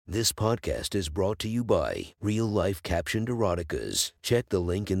This podcast is brought to you by Real Life Captioned Eroticas. Check the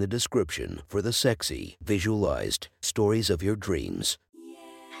link in the description for the sexy, visualized stories of your dreams.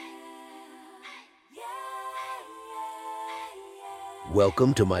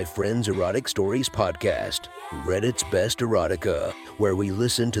 Welcome to my friend's Erotic Stories podcast, Reddit's Best Erotica, where we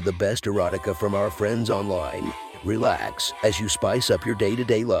listen to the best erotica from our friends online. Relax as you spice up your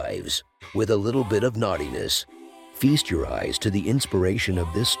day-to-day lives with a little bit of naughtiness. Feast your eyes to the inspiration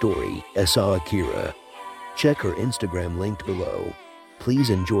of this story, Esa Akira. Check her Instagram linked below. Please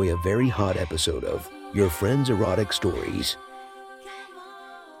enjoy a very hot episode of Your Friend's Erotic Stories.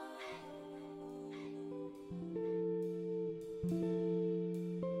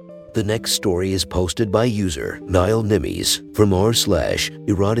 The next story is posted by user Niall Nimmies from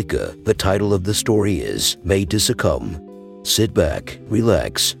r/erotica. The title of the story is Made to Succumb. Sit back,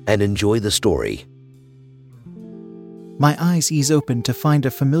 relax, and enjoy the story. My eyes ease open to find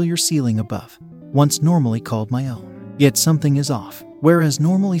a familiar ceiling above, once normally called my own. Yet something is off. Whereas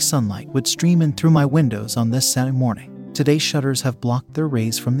normally sunlight would stream in through my windows on this Saturday morning, today shutters have blocked their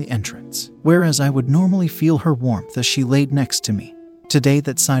rays from the entrance. Whereas I would normally feel her warmth as she laid next to me, today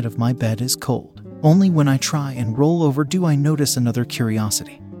that side of my bed is cold. Only when I try and roll over do I notice another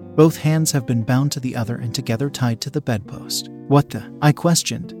curiosity. Both hands have been bound to the other and together tied to the bedpost. What the? I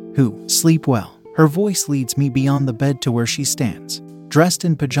questioned. Who? Sleep well. Her voice leads me beyond the bed to where she stands, dressed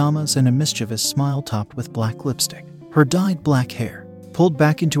in pajamas and a mischievous smile topped with black lipstick. Her dyed black hair, pulled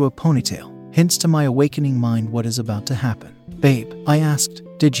back into a ponytail, hints to my awakening mind what is about to happen. Babe, I asked,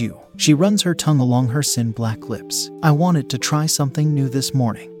 did you? She runs her tongue along her sin black lips. I wanted to try something new this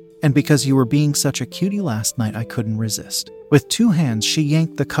morning, and because you were being such a cutie last night I couldn't resist. With two hands she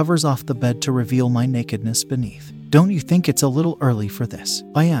yanked the covers off the bed to reveal my nakedness beneath. Don't you think it's a little early for this?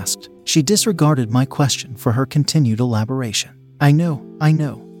 I asked. She disregarded my question for her continued elaboration. I know,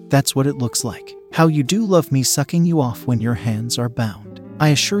 that's what it looks like. How you do love me sucking you off when your hands are bound. I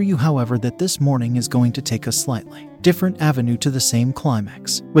assure you, however, that this morning is going to take a slightly different avenue to the same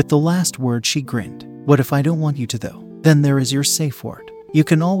climax. With the last word she grinned. What if I don't want you to though? Then there is your safe word. You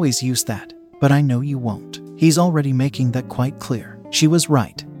can always use that, but I know you won't. He's already making that quite clear. She was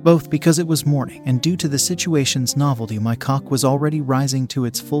right. Both because it was morning and due to the situation's novelty, my cock was already rising to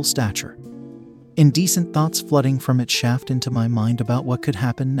its full stature. Indecent thoughts flooding from its shaft into my mind about what could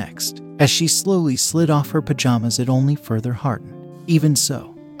happen next. As she slowly slid off her pajamas, it only further hardened. Even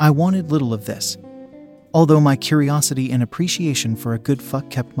so, I wanted little of this. Although my curiosity and appreciation for a good fuck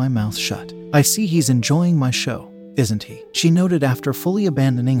kept my mouth shut. I see he's enjoying my show, isn't he? She noted after fully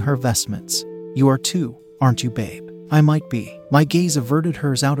abandoning her vestments. You are too, aren't you, babe? I might be. My gaze averted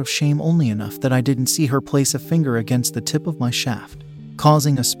hers out of shame only enough that I didn't see her place a finger against the tip of my shaft,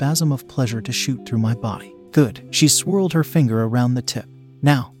 causing a spasm of pleasure to shoot through my body. Good. She swirled her finger around the tip.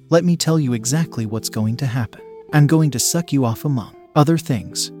 Now, let me tell you exactly what's going to happen. I'm going to suck you off among other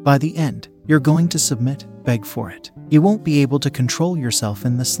things. By the end, you're going to submit, beg for it. You won't be able to control yourself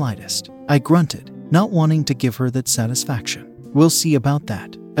in the slightest. I grunted, not wanting to give her that satisfaction. We'll see about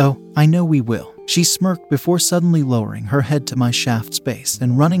that. Oh, I know we will. She smirked before suddenly lowering her head to my shaft's base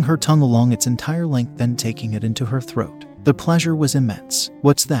and running her tongue along its entire length, then taking it into her throat. The pleasure was immense.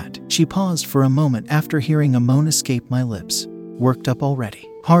 What's that? She paused for a moment after hearing a moan escape my lips. Worked up already?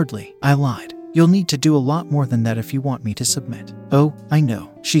 Hardly, I lied. You'll need to do a lot more than that if you want me to submit. Oh, I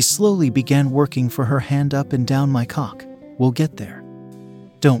know. She slowly began working for her hand up and down my cock. We'll get there.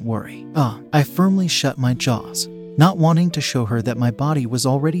 Don't worry. I firmly shut my jaws, not wanting to show her that my body was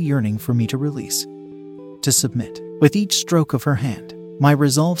already yearning for me to release. To submit. With each stroke of her hand, my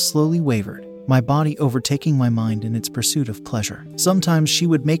resolve slowly wavered, my body overtaking my mind in its pursuit of pleasure. Sometimes she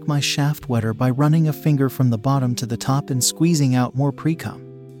would make my shaft wetter by running a finger from the bottom to the top and squeezing out more pre-cum.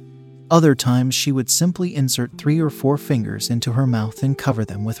 Other times she would simply insert 3 or 4 fingers into her mouth and cover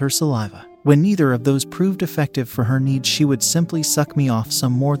them with her saliva. When neither of those proved effective for her needs, she would simply suck me off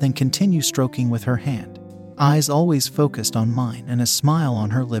some more, then continue stroking with her hand. Eyes always focused on mine and a smile on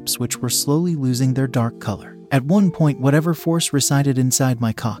her lips, which were slowly losing their dark color. At one point, whatever force resided inside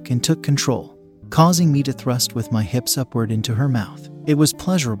my cock and took control, causing me to thrust with my hips upward into her mouth. It was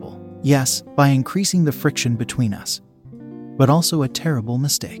pleasurable, yes, by increasing the friction between us, but also a terrible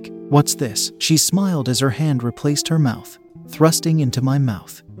mistake. What's this? She smiled as her hand replaced her mouth, thrusting into my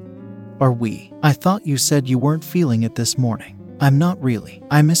mouth. Are we? I thought you said you weren't feeling it this morning. I'm not really.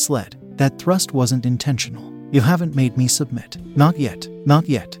 I misled. That thrust wasn't intentional. You haven't made me submit. Not yet. Not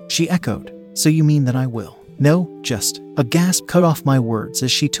yet, she echoed. So you mean that I will? No, just. A gasp cut off my words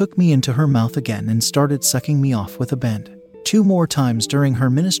as she took me into her mouth again and started sucking me off with abandon. 2 more times during her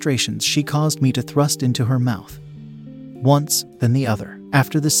ministrations she caused me to thrust into her mouth. Once, then the other.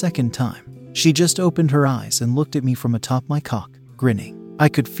 After the second time, she just opened her eyes and looked at me from atop my cock, grinning. I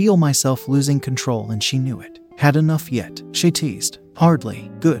could feel myself losing control and she knew it. Had enough yet? She teased.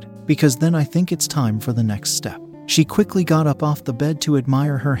 Hardly. Good, because then I think it's time for the next step. She quickly got up off the bed to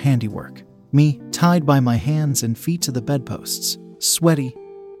admire her handiwork. Me, tied by my hands and feet to the bedposts, sweaty,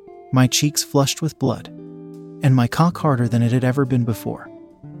 my cheeks flushed with blood, and my cock harder than it had ever been before,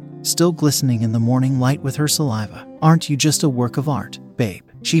 still glistening in the morning light with her saliva. Aren't you just a work of art, babe?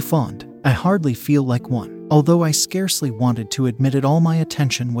 She fawned. I hardly feel like one. Although I scarcely wanted to admit it, all my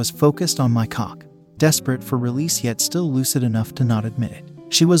attention was focused on my cock, desperate for release yet still lucid enough to not admit it.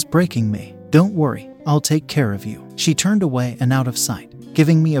 She was breaking me. Don't worry, I'll take care of you. She turned away and out of sight,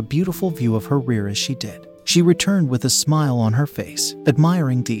 giving me a beautiful view of her rear as she did. She returned with a smile on her face,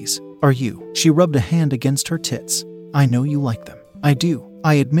 admiring these. Are you? She rubbed a hand against her tits. I know you like them. I do,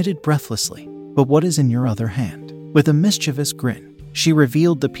 I admitted breathlessly. But what is in your other hand? With a mischievous grin, she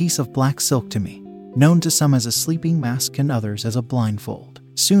revealed the piece of black silk to me, known to some as a sleeping mask and others as a blindfold.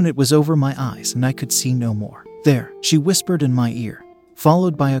 Soon it was over my eyes and I could see no more. There, she whispered in my ear,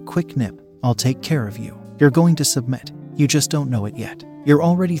 followed by a quick nip. I'll take care of you. You're going to submit. You just don't know it yet. You're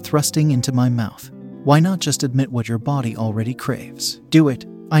already thrusting into my mouth. Why not just admit what your body already craves? Do it.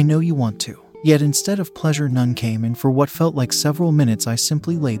 I know you want to. Yet instead of pleasure, none came, and for what felt like several minutes I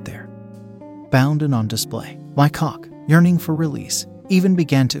simply laid there, bound and on display. My cock, yearning for release, even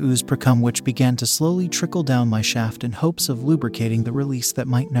began to ooze precum, which began to slowly trickle down my shaft in hopes of lubricating the release that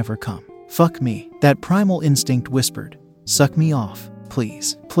might never come. Fuck me, that primal instinct whispered. Suck me off,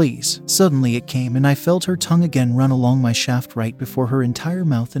 please, please. Suddenly it came and I felt her tongue again run along my shaft right before her entire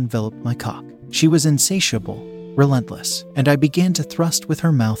mouth enveloped my cock. She was insatiable, relentless, and I began to thrust with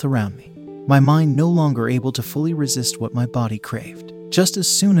her mouth around me, my mind no longer able to fully resist what my body craved. Just as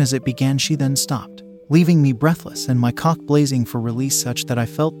soon as it began, she then stopped, leaving me breathless and my cock blazing for release, such that I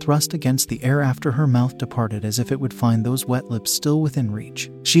felt thrust against the air after her mouth departed, as if it would find those wet lips still within reach.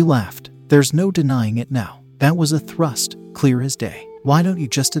 She laughed. There's no denying it now. That was a thrust, clear as day. Why don't you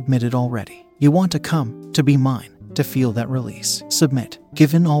just admit it already? You want to come, to be mine, to feel that release. Submit.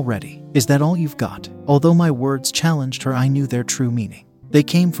 Give in already. Is that all you've got? Although my words challenged her, I knew their true meaning. They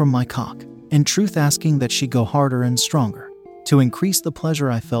came from my cock, in truth asking that she go harder and stronger, to increase the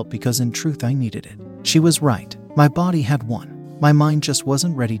pleasure I felt, because in truth I needed it. She was right. My body had won. My mind just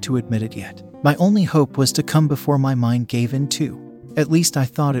wasn't ready to admit it yet. My only hope was to come before my mind gave in too. At least I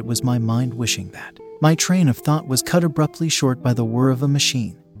thought it was my mind wishing that. My train of thought was cut abruptly short by the whir of a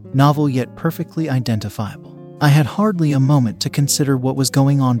machine, novel yet perfectly identifiable. I had hardly a moment to consider what was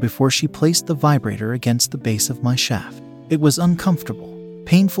going on before she placed the vibrator against the base of my shaft. It was uncomfortable,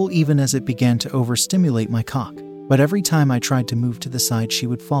 painful even as it began to overstimulate my cock, but every time I tried to move to the side she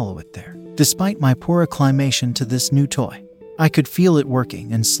would follow it there. Despite my poor acclimation to this new toy, I could feel it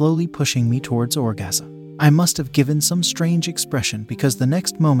working and slowly pushing me towards orgasm. I must have given some strange expression, because the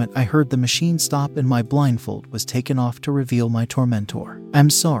next moment I heard the machine stop and my blindfold was taken off to reveal my tormentor. I'm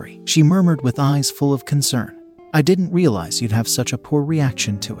sorry, she murmured with eyes full of concern. I didn't realize you'd have such a poor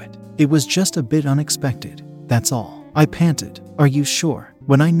reaction to it. It was just a bit unexpected, that's all. I panted. Are you sure?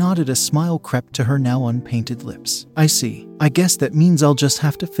 When I nodded, a smile crept to her now unpainted lips. I see. I guess that means I'll just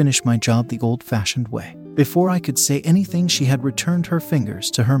have to finish my job the old-fashioned way. Before I could say anything, she had returned her fingers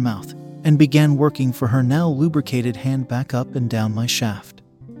to her mouth and began working for her now lubricated hand back up and down my shaft,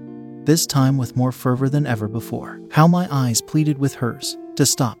 this time with more fervor than ever before. How my eyes pleaded with hers to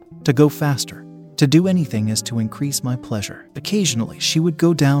stop, to go faster, to do anything as to increase my pleasure. Occasionally she would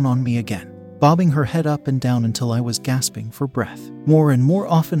go down on me again, bobbing her head up and down until I was gasping for breath. More and more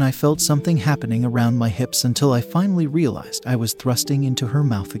often I felt something happening around my hips, until I finally realized I was thrusting into her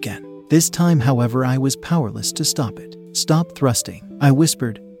mouth again. This time, however, I was powerless to stop it. Stop thrusting, I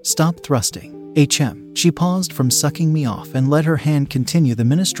whispered. Stop thrusting. She paused from sucking me off and let her hand continue the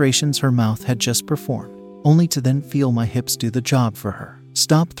ministrations her mouth had just performed, only to then feel my hips do the job for her.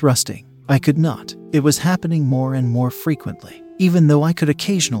 Stop thrusting. I could not. It was happening more and more frequently. Even though I could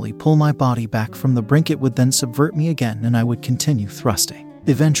occasionally pull my body back from the brink, it would then subvert me again and I would continue thrusting.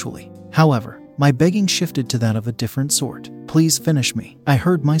 Eventually, however, my begging shifted to that of a different sort. Please finish me, I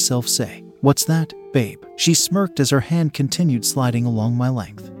heard myself say. What's that, babe? She smirked as her hand continued sliding along my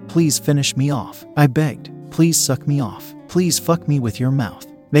length. Please finish me off, I begged. Please suck me off. Please fuck me with your mouth.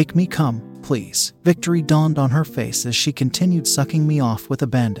 Make me come, please. Victory dawned on her face as she continued sucking me off with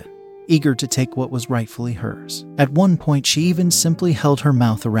abandon, eager to take what was rightfully hers. At one point she even simply held her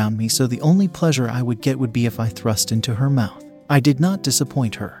mouth around me, so the only pleasure I would get would be if I thrust into her mouth. I did not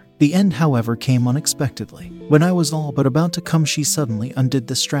disappoint her. The end, however, came unexpectedly. When I was all but about to come, she suddenly undid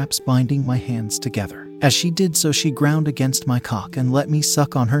the straps binding my hands together. As she did so, she ground against my cock and let me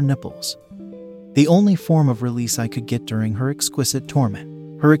suck on her nipples, the only form of release I could get during her exquisite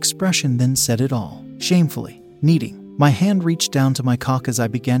torment. Her expression then said it all. Shamefully kneading, my hand reached down to my cock as I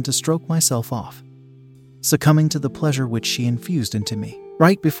began to stroke myself off, succumbing to the pleasure which she infused into me.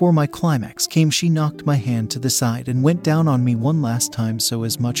 Right before my climax came, she knocked my hand to the side and went down on me one last time so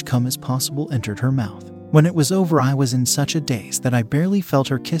as much cum as possible entered her mouth. When it was over, I was in such a daze that I barely felt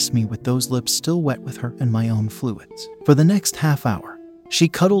her kiss me with those lips still wet with her and my own fluids. For the next half hour, she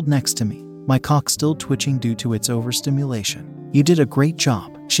cuddled next to me, my cock still twitching due to its overstimulation. "You did a great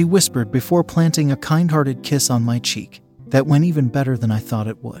job," she whispered before planting a kind-hearted kiss on my cheek that went even better than I thought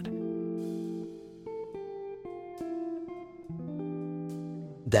it would.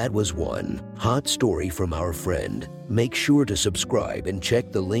 That was one hot story from our friend. Make sure to subscribe and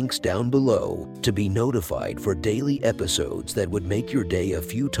check the links down below to be notified for daily episodes that would make your day a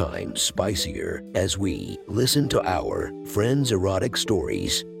few times spicier as we listen to our friends' erotic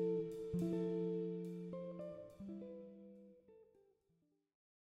stories.